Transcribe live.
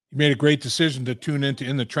You made a great decision to tune into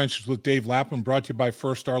In the Trenches with Dave Lapham, brought to you by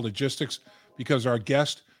First Star Logistics, because our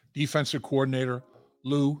guest, defensive coordinator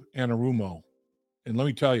Lou Anarumo. And let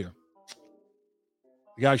me tell you,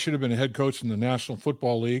 the guy should have been a head coach in the National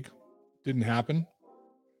Football League. Didn't happen.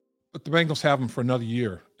 But the Bengals have him for another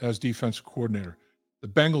year as defensive coordinator. The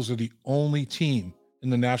Bengals are the only team in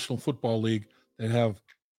the National Football League that have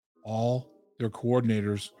all their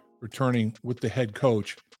coordinators returning with the head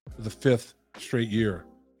coach for the fifth straight year.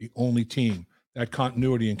 The only team. That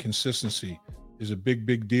continuity and consistency is a big,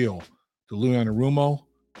 big deal to Lou Anarumo,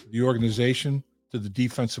 to the organization, to the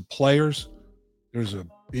defensive players. There's a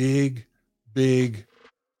big, big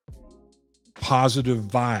positive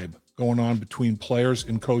vibe going on between players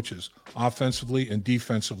and coaches, offensively and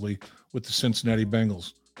defensively, with the Cincinnati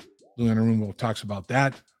Bengals. Lou Anarumo talks about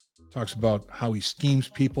that, talks about how he schemes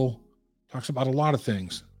people, talks about a lot of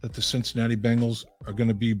things that the Cincinnati Bengals are going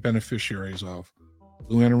to be beneficiaries of.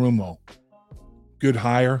 Lou Anarumo, good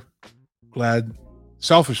hire.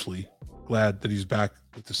 Selfishly glad that he's back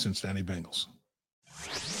with the Cincinnati Bengals.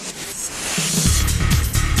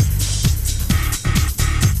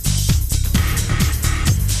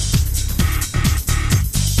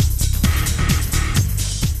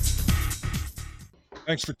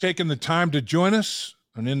 Thanks for taking the time to join us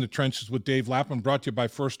on In the Trenches with Dave Lapham, brought to you by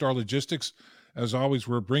First Star Logistics. As always,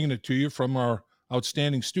 we're bringing it to you from our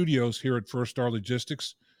outstanding studios here at First Star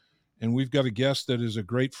Logistics. And we've got a guest that is a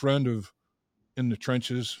great friend of In the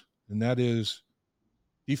Trenches, and that is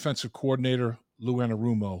defensive coordinator Lou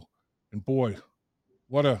Anarumo. And boy,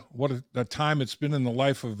 what a time it's been in the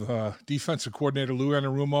life of defensive coordinator Lou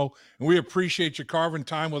Anarumo. And we appreciate you carving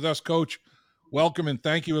time with us, Coach. Welcome and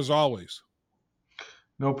thank you as always.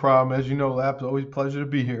 No problem. As you know, Lap, it's always a pleasure to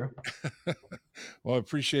be here. Well, I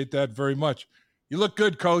appreciate that very much. You look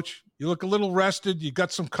good, Coach. You look a little rested. You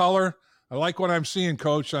got some color. I like what I'm seeing,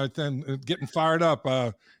 Coach. I think getting fired up.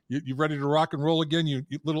 You ready to rock and roll again? You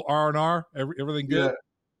little R&R? Everything good?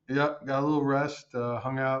 Yeah. Got a little rest.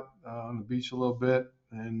 Hung out on the beach a little bit,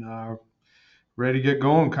 and ready to get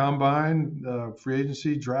going. Combine, free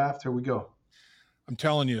agency, draft. Here we go. I'm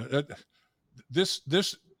telling you, this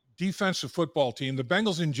defensive football team, the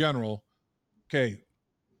Bengals in general, okay,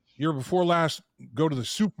 year before last, go to the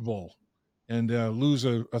Super Bowl and lose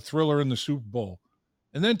a thriller in the Super Bowl.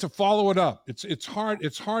 And then to follow it up, it's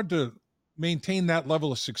hard to maintain that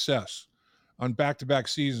level of success on back-to-back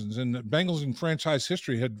seasons. And the Bengals in franchise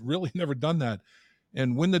history had really never done that.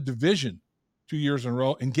 And win the division 2 years in a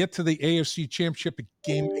row and get to the AFC Championship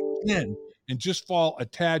game again and just fall a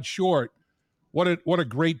tad short. What a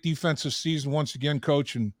great defensive season once again,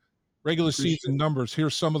 Coach. And regular season numbers.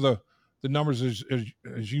 Here's some of the numbers.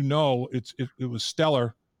 As you know, it was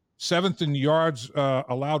stellar. 7th in yards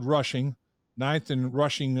allowed rushing, 9th in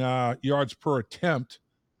rushing yards per attempt,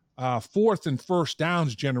 4th in first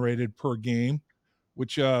downs generated per game,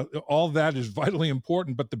 which all that is vitally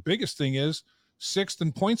important. But the biggest thing is 6th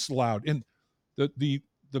in points allowed. And the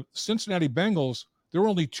Cincinnati Bengals, there were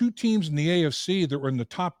only 2 teams in the AFC that were in the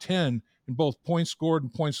top 10 in both points scored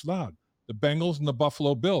and points allowed, the Bengals and the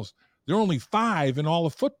Buffalo Bills. There are only 5 in all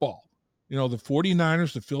of football. You know, the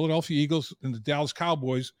 49ers, the Philadelphia Eagles, and the Dallas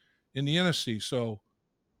Cowboys in the NFC. So,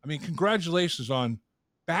 I mean, congratulations on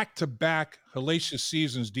back-to-back hellacious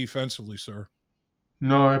seasons defensively, sir.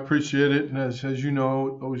 No, I appreciate it. And as you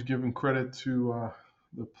know, always giving credit to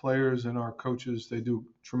the players and our coaches. They do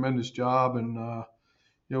a tremendous job. And,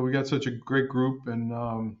 we got such a great group. And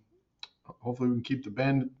hopefully we can keep the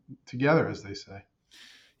band together, as they say.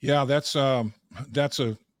 Yeah, that's a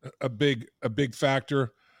big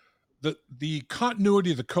factor. The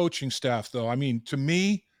continuity of the coaching staff, though, I mean, to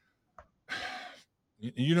me,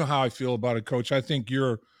 you know how I feel about it, Coach. I think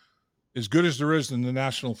you're as good as there is in the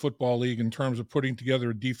National Football League in terms of putting together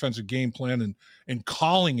a defensive game plan and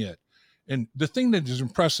calling it. And the thing that is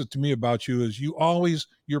impressive to me about you is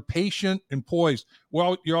you're patient and poised.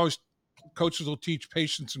 Well, coaches will teach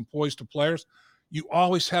patience and poise to players. You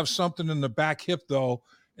always have something in the back hip, though,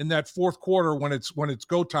 in that fourth quarter when it's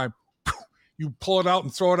go time. You pull it out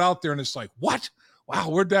and throw it out there, and it's like, what? Wow,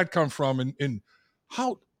 where'd that come from? And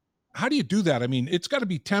how do you do that? I mean, it's got to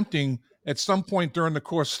be tempting at some point during the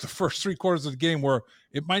course of the first 3 quarters of the game where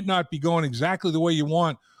it might not be going exactly the way you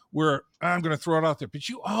want, where I'm going to throw it out there. But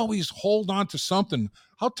you always hold on to something.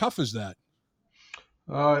 How tough is that?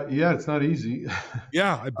 Yeah, it's not easy.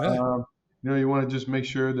 Yeah, I bet. You want to just make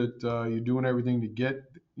sure that you're doing everything to get,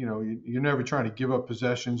 you're never trying to give up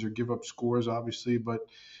possessions or give up scores, obviously, but,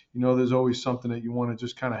 there's always something that you want to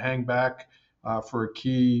just kind of hang back for a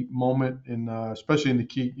key moment, and especially in the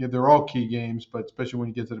key, they're all key games, but especially when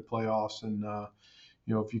you get to the playoffs, and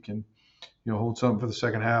if you can hold something for the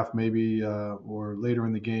second half, maybe, or later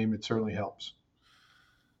in the game, it certainly helps.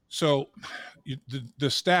 So the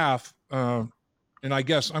staff, and I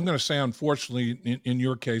guess I'm going to say, unfortunately, in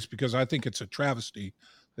your case, because I think it's a travesty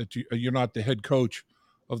that you're not the head coach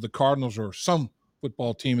of the Cardinals or some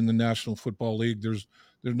football team in the National Football League. There's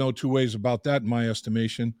no two ways about that in my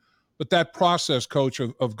estimation. But that process, Coach,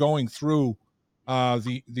 of going through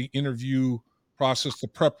the interview process, the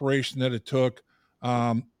preparation that it took,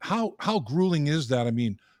 how grueling is that? I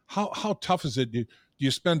mean, how tough is it? Do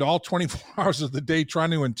you spend all 24 hours of the day trying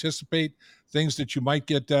to anticipate things that you might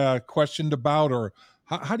get questioned about, or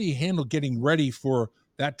how do you handle getting ready for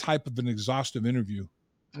that type of an exhaustive interview?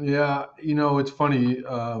 Yeah, it's funny.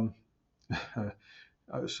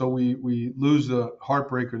 So we lose the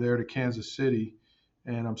heartbreaker there to Kansas City,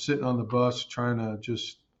 and I'm sitting on the bus trying to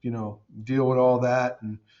just deal with all that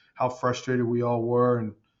and how frustrated we all were,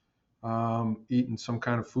 and eating some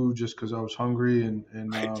kind of food just because I was hungry, and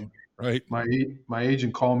Right. my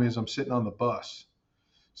agent called me as I'm sitting on the bus.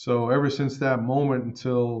 So ever since that moment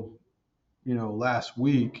until last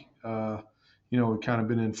week, we've kind of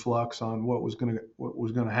been in flux on what was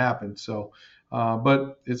gonna happen. So,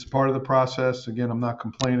 but it's part of the process. Again, I'm not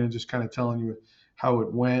complaining, just kind of telling you how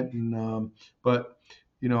it went. And but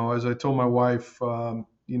as I told my wife, I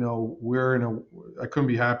couldn't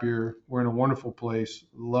be happier. We're in a wonderful place.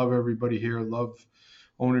 Love everybody here. Love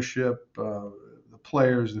ownership, the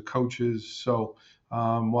players, the coaches. So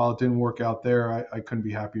while it didn't work out there, I couldn't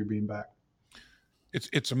be happier being back.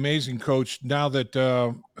 It's amazing, Coach. Now that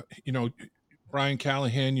Brian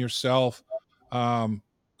Callahan, yourself,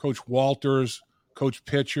 Coach Walters, Coach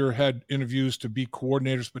Pitcher had interviews to be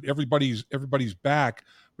coordinators, but everybody's back.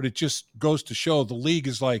 But it just goes to show the league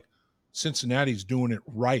is like, Cincinnati's doing it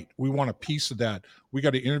right. We want a piece of that. We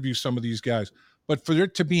got to interview some of these guys. But for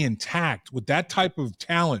it to be intact with that type of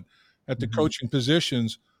talent at the coaching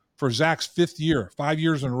positions for Zach's 5th year, 5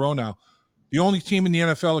 years in a row now, the only team in the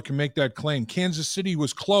NFL that can make that claim. Kansas City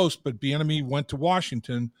was close, but Bieniemy went to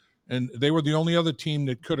Washington, and they were the only other team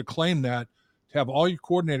that could have claimed that, to have all your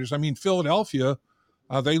coordinators. I mean, Philadelphia,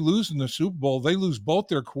 they lose in the Super Bowl. They lose both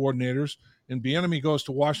their coordinators, and Bieniemy goes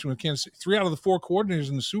to Washington with Kansas City. 3 out of the 4 coordinators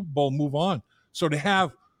in the Super Bowl move on. So to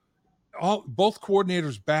have both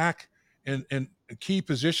coordinators back and key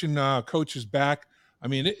position coaches back, I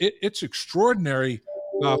mean, it's extraordinary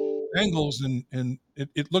Bengals, and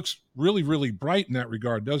it looks really, really bright in that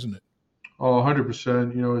regard, doesn't it? Oh,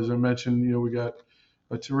 100%. As I mentioned, we got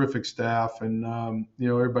a terrific staff, and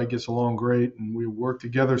everybody gets along great, and we work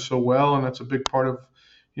together so well, and that's a big part of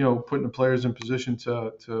putting the players in position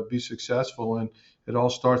to be successful, and it all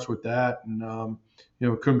starts with that. And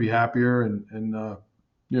couldn't be happier, and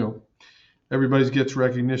everybody gets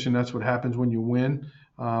recognition. That's what happens when you win.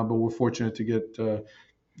 But we're fortunate to get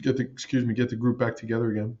the group back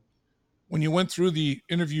together again. When you went through the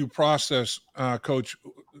interview process, Coach,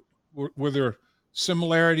 were there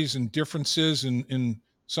similarities and differences in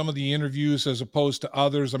some of the interviews as opposed to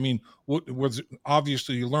others? I mean,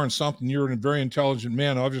 obviously you learned something. You're a very intelligent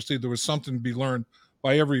man. Obviously there was something to be learned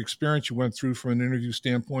by every experience you went through from an interview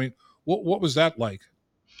standpoint. What was that like?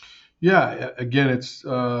 Yeah, again, it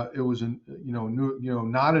was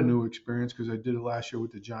not a new experience because I did it last year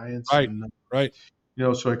with the Giants, Right, and right.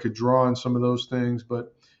 so I could draw on some of those things.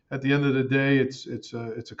 But at the end of the day, it's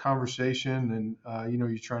a conversation, and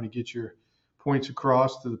you're trying to get your points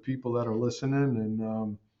across to the people that are listening,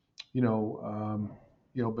 and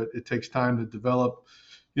but it takes time to develop,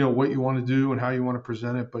 what you want to do and how you want to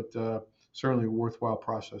present it. But certainly a worthwhile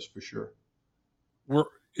process for sure.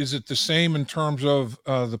 Is it the same in terms of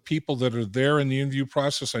the people that are there in the interview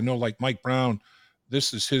process? I know, like Mike Brown,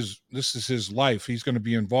 this is his life. He's going to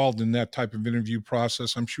be involved in that type of interview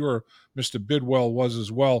process. I'm sure Mr. Bidwell was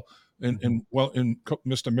as well, and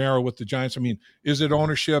Mr. Mara with the Giants. I mean, is it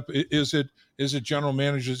ownership? Is it general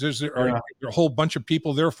managers? Are there a whole bunch of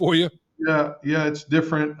people there for you? Yeah, it's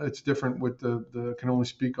different. It's different with the can only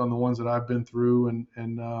speak on the ones that I've been through,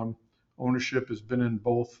 and ownership has been in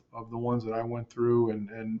both of the ones that I went through,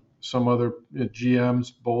 and some other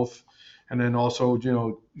GMs both, and then also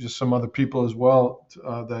just some other people as well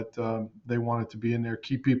that they wanted to be in there,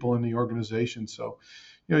 key people in the organization. So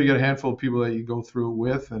you got a handful of people that you go through it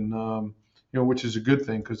with, and which is a good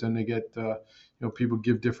thing because then they get people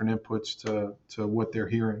give different inputs to what they're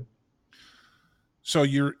hearing. So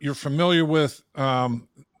you're familiar with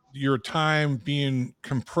your time being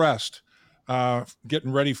compressed,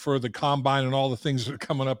 getting ready for the combine and all the things that are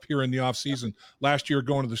coming up here in the off season. Last year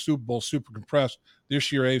going to the Super Bowl, super compressed.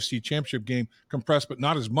 This year AFC Championship game, compressed, but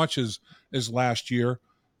not as much as last year.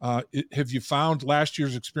 Have you found last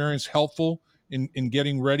year's experience helpful in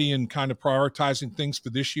getting ready and kind of prioritizing things for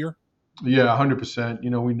this year? Yeah, 100%.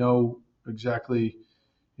 We know exactly,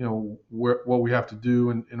 what we have to do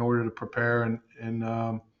in order to prepare and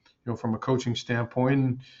from a coaching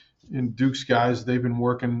standpoint. And Duke's guys, they've been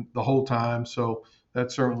working the whole time, so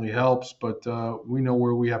that certainly helps. But we know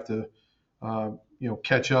where we have to,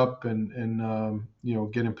 catch up and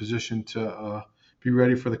get in position to be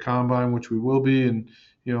ready for the combine, which we will be, and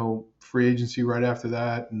free agency right after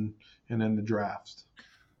that, and then the drafts.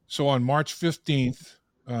 So on March 15th,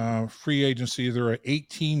 free agency, there are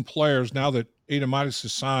 18 players now that Adamitis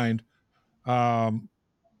is signed. And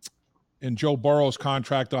Joe Burrow's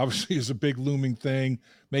contract obviously is a big looming thing.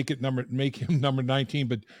 Make him number 19.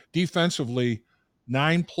 But defensively,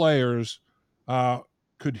 9 players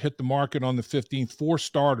could hit the market on the 15th. 4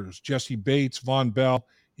 starters: Jesse Bates, Von Bell,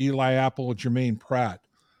 Eli Apple, and Jermaine Pratt.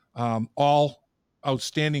 All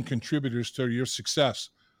outstanding contributors to your success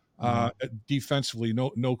defensively.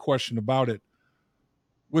 No question about it.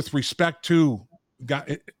 With respect to,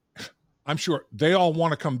 I'm sure they all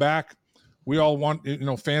want to come back. We all want,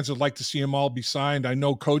 fans would like to see them all be signed. I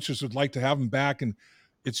know coaches would like to have them back, and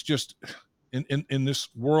it's just in this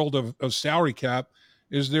world of salary cap,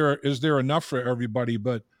 is there enough for everybody?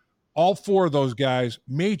 But all 4 of those guys,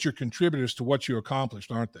 major contributors to what you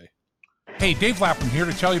accomplished, aren't they? Hey, Dave Lapham here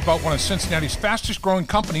to tell you about one of Cincinnati's fastest growing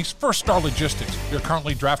companies, First Star Logistics. They're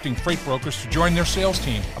currently drafting freight brokers to join their sales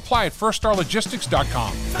team. Apply at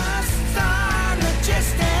firststarlogistics.com. First Star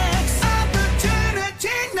Logistics, opportunity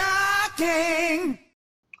knocking.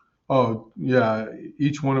 Oh, yeah.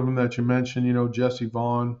 Each one of them that you mentioned, Jesse,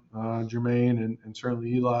 Vaughn, Jermaine, and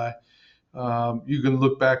certainly Eli. You can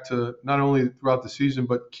look back to not only throughout the season,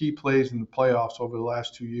 but key plays in the playoffs over the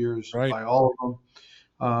last 2 years by all of them.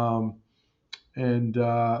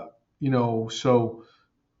 So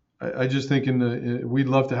I just think we'd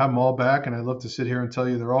love to have them all back, and I'd love to sit here and tell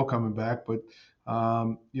you they're all coming back. But,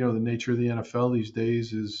 the nature of the NFL these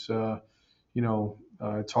days is,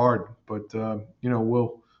 it's hard. But,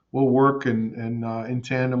 we'll work and in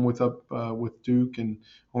tandem with Duke and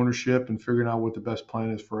ownership and figuring out what the best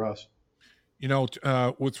plan is for us.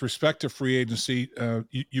 With respect to free agency,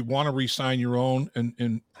 you want to re-sign your own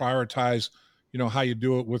and prioritize, how you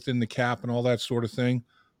do it within the cap and all that sort of thing.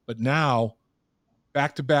 But now,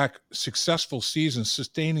 back-to-back successful seasons,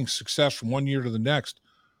 sustaining success from one year to the next,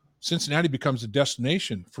 Cincinnati becomes a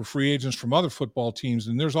destination for free agents from other football teams.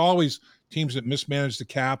 And there's always teams that mismanage the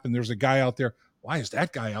cap, and there's a guy out there. Why is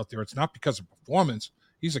that guy out there? It's not because of performance.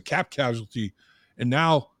 He's a cap casualty. And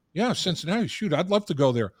now, Cincinnati, shoot, I'd love to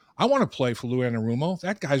go there. I want to play for Lou Anarumo.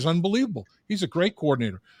 That guy's unbelievable. He's a great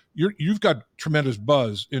coordinator. You've got tremendous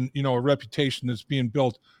buzz and, a reputation that's being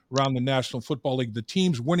built around the National Football League. The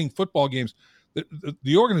team's winning football games.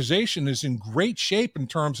 The organization is in great shape in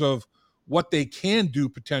terms of what they can do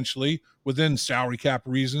potentially within salary cap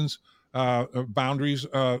reasons, boundaries,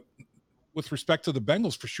 with respect to the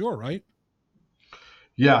Bengals for sure, right?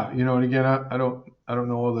 Yeah, and again, I don't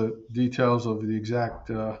know all the details of the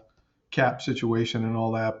exact cap situation and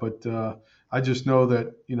all that, but I just know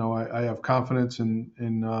that I have confidence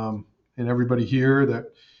in everybody here that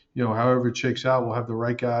however it shakes out, we'll have the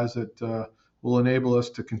right guys that will enable us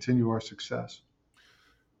to continue our success.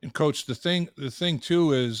 And Coach, the thing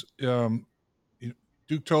too is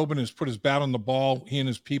Duke Tobin has put his bat on the ball, he and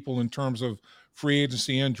his people, in terms of free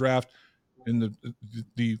agency and draft. And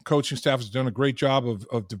the coaching staff has done a great job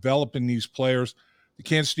of developing these players. The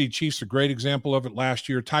Kansas City Chiefs are a great example of it last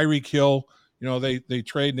year. Tyreek Hill, they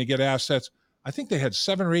trade and they get assets. I think they had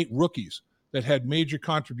 7 or 8 rookies that had major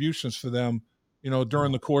contributions for them,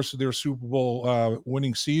 during the course of their Super Bowl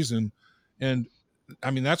winning season. And I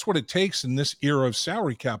mean, that's what it takes in this era of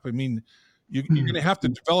salary cap. I mean, you're going to have to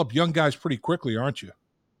develop young guys pretty quickly, aren't you?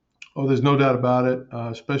 Oh, there's no doubt about it,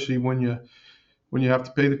 especially when you have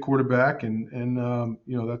to pay the quarterback, and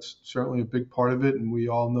that's certainly a big part of it. And we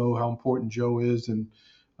all know how important Joe is, and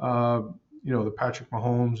the Patrick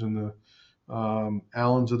Mahomes and the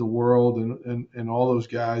Allens of the world, and all those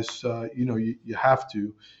guys. You have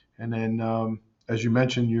to. And then, as you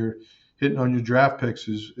mentioned, you're hitting on your draft picks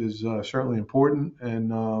is certainly important,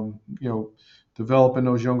 and developing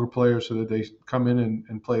those younger players so that they come in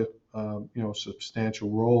and play a substantial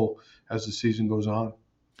role as the season goes on.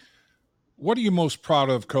 What are you most proud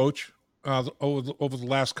of, Coach, over the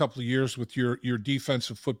last couple of years with your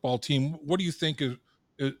defensive football team? What do you think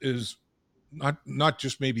is not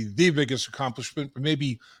just maybe the biggest accomplishment, but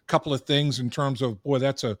maybe a couple of things in terms of, boy,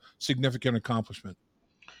 that's a significant accomplishment?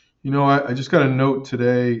 I just got a note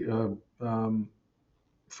today from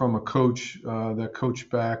a coach that coached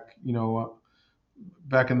back in the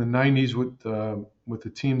 90s with the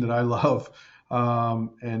team that I love.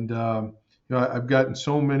 I've gotten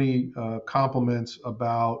so many compliments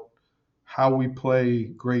about how we play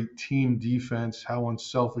great team defense, how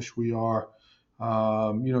unselfish we are.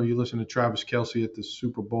 You listen to Travis Kelce at the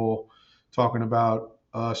Super Bowl talking about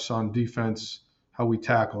us on defense, how we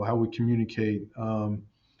tackle, how we communicate.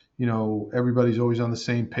 Everybody's always on the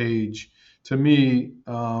same page. To me,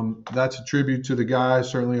 that's a tribute to the guys,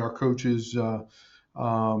 certainly our coaches,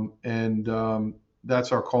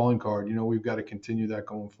 that's our calling card. We've got to continue that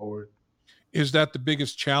going forward. Is that the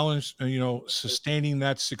biggest challenge? Sustaining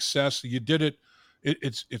that success. You did it.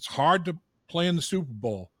 It's hard to play in the Super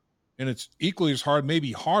Bowl, and it's equally as hard,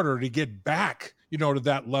 maybe harder, to get back, to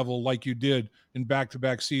that level like you did in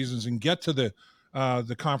back-to-back seasons and get to the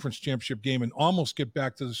conference championship game and almost get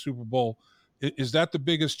back to the Super Bowl. Is that the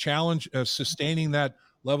biggest challenge, sustaining that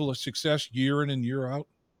level of success year in and year out?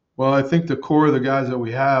 Well, I think the core of the guys that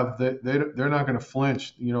we have, they're not going to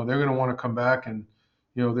flinch. They're going to want to come back, and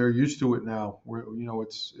they're used to it now.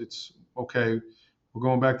 It's okay. We're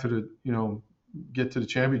going back to get to the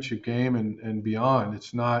championship game and beyond.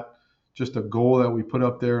 It's not just a goal that we put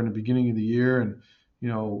up there in the beginning of the year, and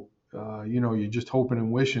you're just hoping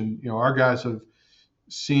and wishing. Our guys have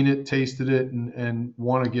seen it, tasted it, and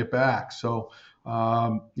want to get back. So,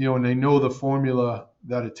 and they know the formula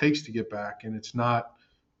that it takes to get back, and it's not,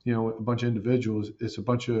 a bunch of individuals. It's a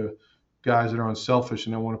bunch of guys that are unselfish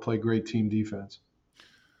and they want to play great team defense.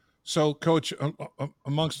 So, Coach,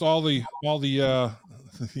 amongst all the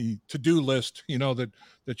to-do list,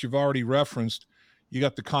 that you've already referenced, you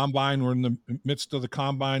got the combine. We're in the midst of the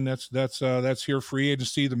combine. That's here. Free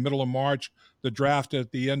agency, the middle of March, the draft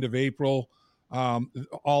at the end of April.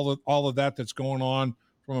 All of that's going on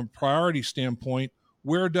from a priority standpoint.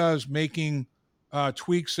 Where does making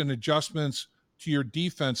tweaks and adjustments to your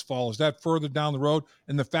defense fall? Is that further down the road?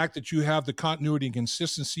 And the fact that you have the continuity and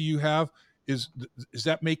consistency you have, does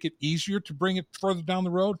that make it easier to bring it further down the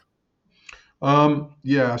road?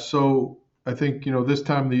 Yeah. So I think, this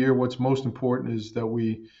time of the year, what's most important is that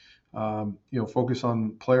we, focus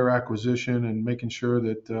on player acquisition and making sure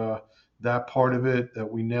that that part of it, that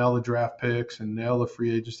we nail the draft picks and nail the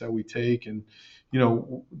free agents that we take. And,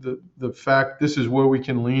 the fact this is where we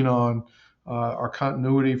can lean on our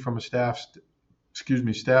continuity from a staff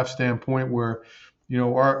standpoint, where,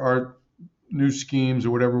 our new schemes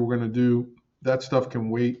or whatever we're going to do, that stuff can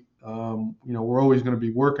wait. We're always going to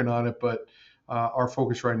be working on it, but our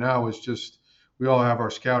focus right now is just, we all have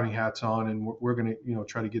our scouting hats on, and we're going to,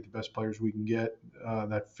 try to get the best players we can get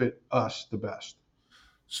that fit us the best.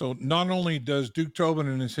 So not only does Duke Tobin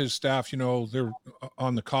and his staff, they're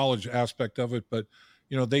on the college aspect of it, but,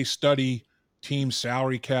 they study team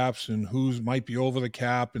salary caps and who's might be over the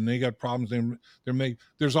cap, and they got problems.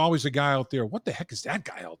 There's always a guy out there. What the heck is that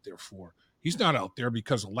guy out there for? He's not out there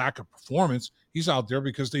because of lack of performance. He's out there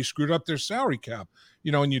because they screwed up their salary cap,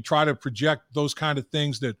 and you try to project those kind of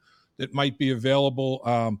things that might be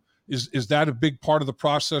available. Is that a big part of the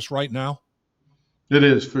process right now? It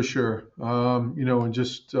is, for sure. And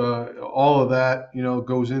just all of that,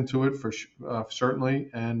 goes into it for certainly.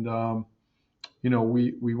 And,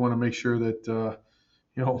 we want to make sure that,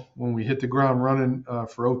 when we hit the ground running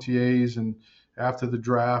for OTAs and after the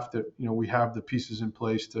draft, that, we have the pieces in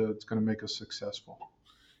place it's going to make us successful.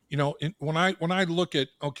 When I look at,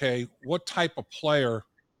 okay, what type of player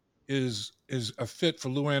is a fit for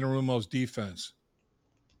Lou Anarumo's defense?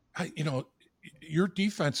 Your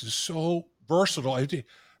defense is so versatile.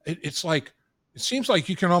 It's like, it seems like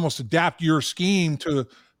you can almost adapt your scheme to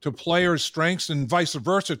players' strengths and vice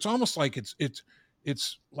versa. It's almost like it's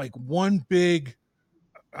like one big,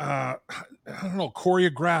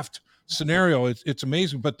 choreographed scenario. It's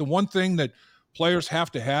amazing. But the one thing that players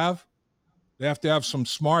have to have, they have to have some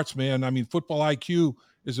smarts, man. I mean, football IQ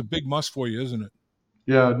is a big must for you, isn't it?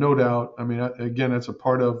 Yeah, no doubt. I mean, again, that's a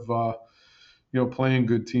part of, playing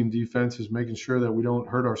good team defense, is making sure that we don't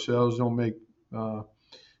hurt ourselves, don't make,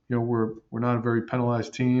 we're not a very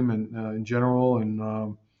penalized team and in general.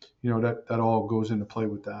 And, that all goes into play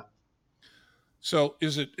with that. So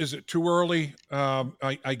is it too early?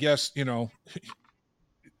 I guess, you're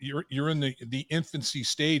in the infancy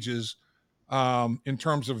stages in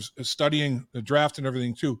terms of studying the draft and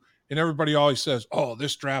everything too. And everybody always says, oh,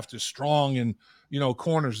 this draft is strong and,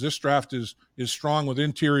 corners. This draft is strong with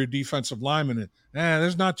interior defensive linemen. And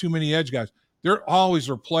there's not too many edge guys. There always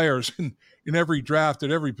are players in every draft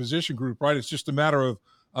at every position group, right? It's just a matter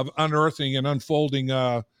of unearthing and unfolding,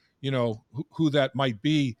 who that might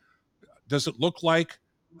be. Does it look like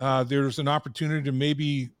there's an opportunity to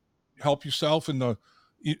maybe help yourself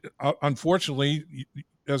unfortunately,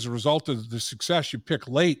 as a result of the success you pick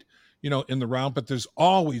late, in the round, but there's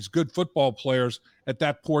always good football players at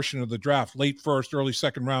that portion of the draft, late first, early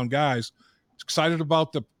second round guys. Excited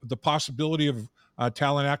about the possibility of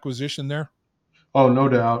talent acquisition there? Oh, no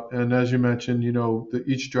doubt. And as you mentioned,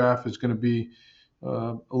 each draft is going to be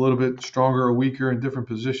a little bit stronger or weaker in different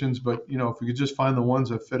positions. But, if we could just find the ones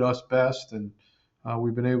that fit us best, and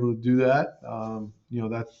we've been able to do that,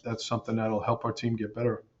 that's something that'll help our team get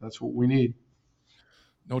better. That's what we need.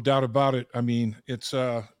 No doubt about it. I mean, it's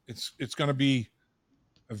going to be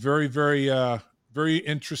a very, very, very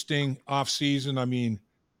interesting offseason. I mean,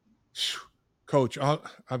 Coach,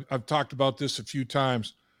 I've talked about this a few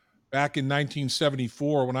times. Back in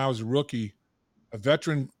 1974, when I was a rookie, a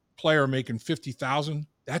veteran player making $50,000,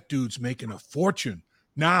 that dude's making a fortune.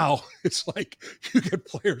 Now it's like you get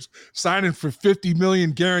players signing for $50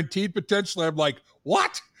 million guaranteed potentially. I'm like,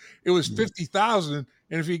 what? It was $50,000,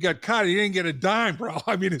 and if he got cut, he didn't get a dime, bro.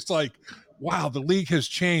 I mean, it's like, wow, the league has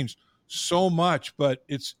changed so much, but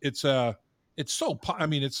it's so. I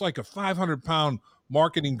mean, it's like a 500-pound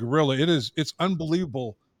marketing gorilla. It's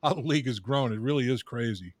unbelievable how the league has grown. It really is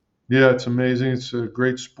crazy. Yeah, it's amazing. It's a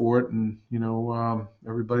great sport, and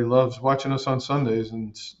everybody loves watching us on Sundays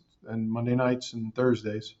and Monday nights and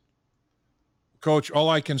Thursdays. Coach, all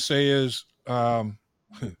I can say is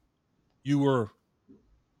you were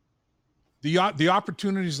the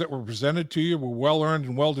opportunities that were presented to you were well earned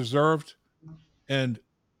and well deserved, and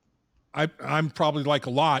I'm probably like a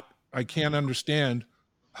lot. I can't understand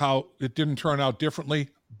how it didn't turn out differently,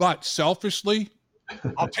 but selfishly,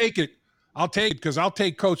 I'll take it. I'll take it because I'll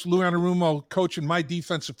take Coach Lou Anarumo coaching my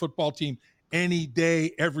defensive football team any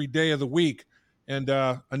day, every day of the week. And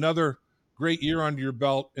another great year under your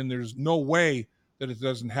belt, and there's no way that it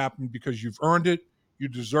doesn't happen because you've earned it, you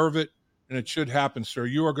deserve it, and it should happen, sir.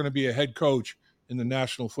 You are going to be a head coach in the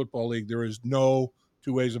National Football League. There is no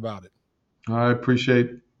two ways about it. I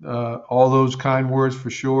appreciate all those kind words for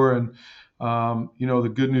sure. And,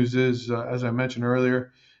 the good news is, as I mentioned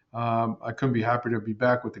earlier, I couldn't be happier to be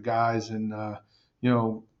back with the guys and,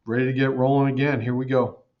 ready to get rolling again. Here we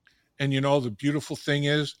go. And, the beautiful thing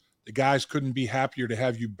is the guys couldn't be happier to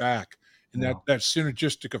have you back. And that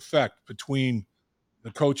synergistic effect between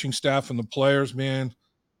the coaching staff and the players, man,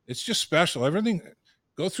 it's just special. Everything,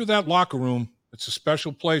 go through that locker room. It's a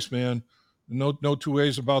special place, man. No two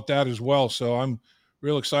ways about that as well. So I'm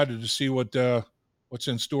real excited to see what's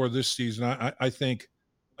in store this season. I think,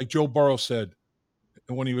 like Joe Burrow said,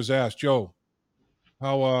 and when he was asked, Joe,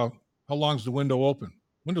 how long's the window open?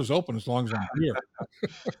 Window's open as long as I'm here.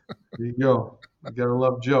 There you go. You gotta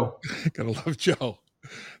love Joe. Gotta love Joe.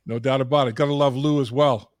 No doubt about it. Gotta love Lou as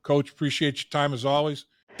well. Coach, appreciate your time as always.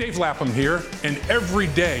 Dave Lapham here, and every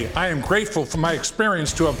day I am grateful for my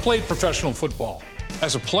experience to have played professional football.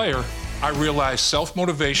 As a player, I realized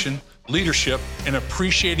self-motivation, leadership, and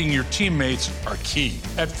appreciating your teammates are key.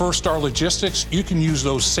 At First Star Logistics, you can use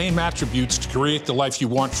those same attributes to create the life you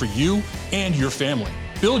want for you and your family.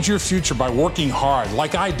 Build your future by working hard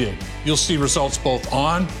like I did. You'll see results both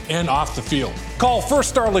on and off the field. Call First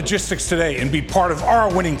Star Logistics today and be part of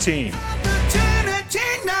our winning team. Opportunity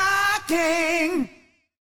knocking.